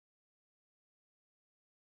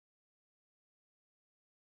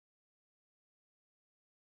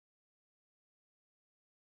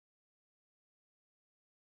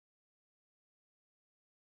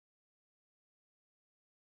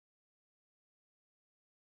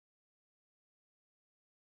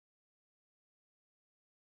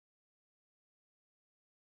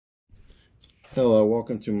Hello,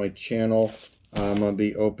 welcome to my channel. I'm going to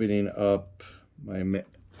be opening up my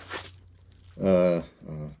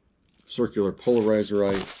circular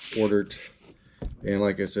polarizer I ordered. And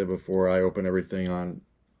like I said before, I open everything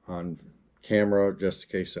on camera just in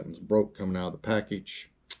case something's broke coming out of the package.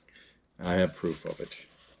 I have proof of it.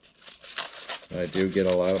 I do get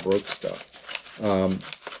a lot of broke stuff.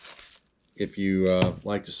 If you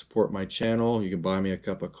like to support my channel, you can buy me a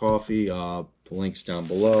cup of coffee. The link's down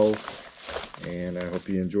below. And I hope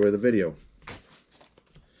you enjoy the video.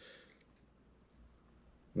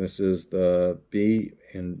 This is the B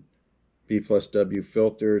and B plus W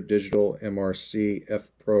filter, digital MRC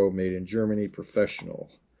F Pro, made in Germany,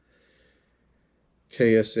 professional.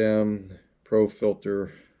 Kaesemann Pro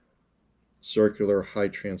filter, circular high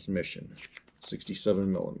transmission,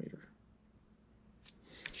 67 millimeter.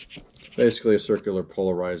 Basically, a circular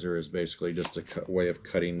polarizer is basically just a way of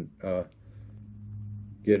cutting,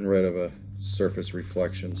 getting rid of surface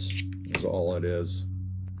reflections is all it is.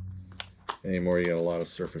 Anymore, you get a lot of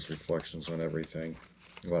surface reflections on everything.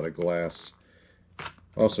 A lot of glass.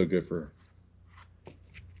 Also good for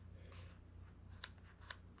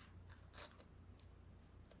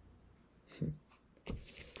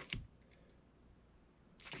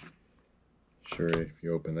sure, if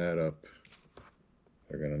you open that up,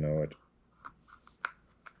 they're gonna know it.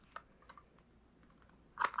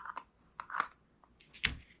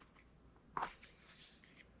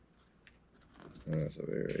 Oh, that's a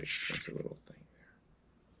very expensive little thing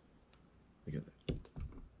there. Look at that.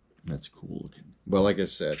 That's cool looking. Well, like I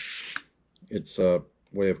said, it's a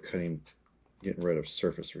way of getting rid of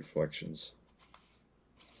surface reflections.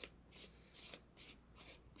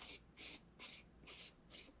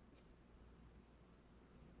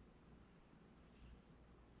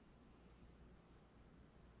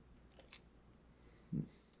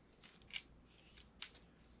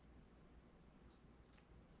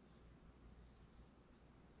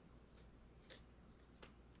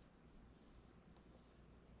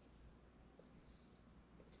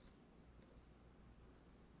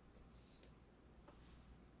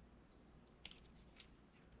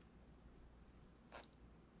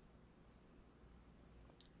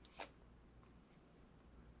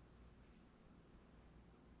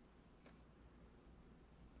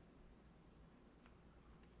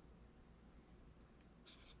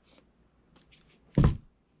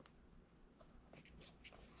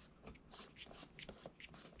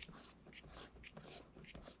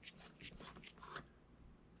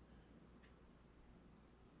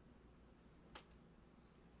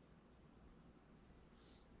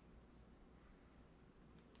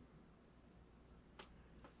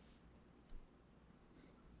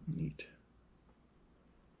 Neat.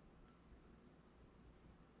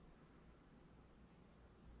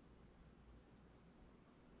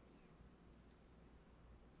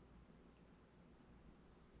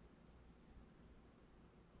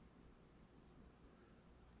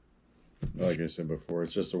 Like I said before,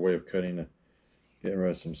 it's just a way of getting rid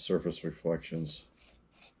of some surface reflections.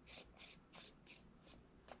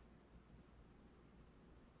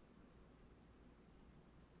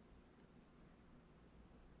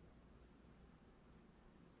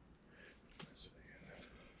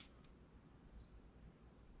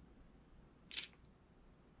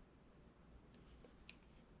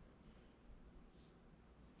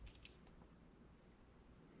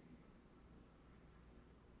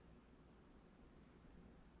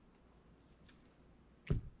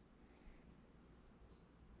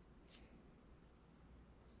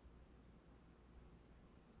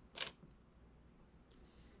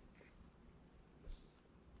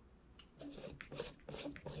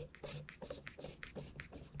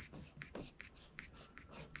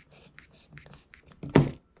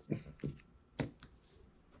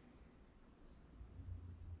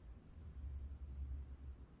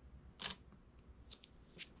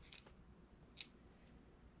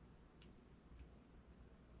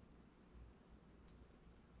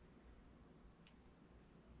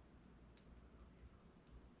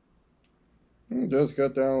 It does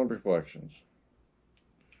cut down on reflections.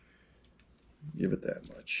 Give it that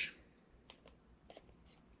much.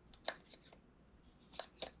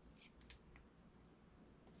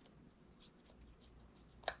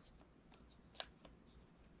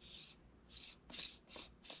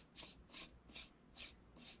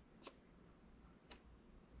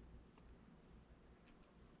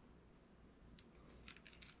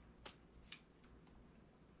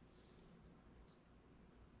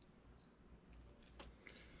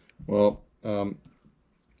 Well,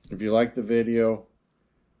 if you like the video,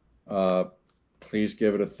 please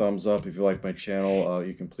give it a thumbs up. If you like my channel,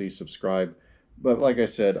 you can please subscribe. But like I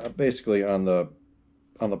said, basically on the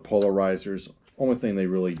polarizers, only thing they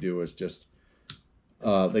really do is just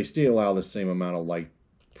they still allow the same amount of light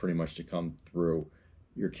pretty much to come through.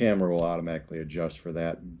 Your camera will automatically adjust for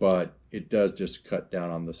that, but it does just cut down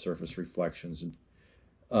on the surface reflections. And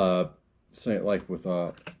say like with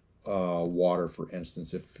water, for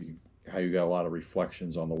instance, how you got a lot of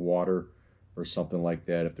reflections on the water or something like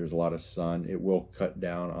that, if there's a lot of sun, it will cut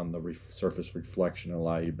down on the surface reflection and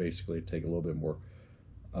allow you basically to take a little bit more,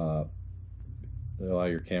 allow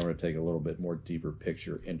your camera to take a little bit more deeper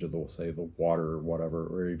picture into the, say, the water or whatever,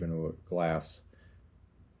 or even a glass.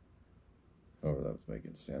 Oh, that was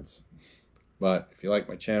making sense. But if you like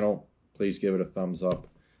my channel, please give it a thumbs up.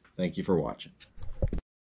 Thank you for watching.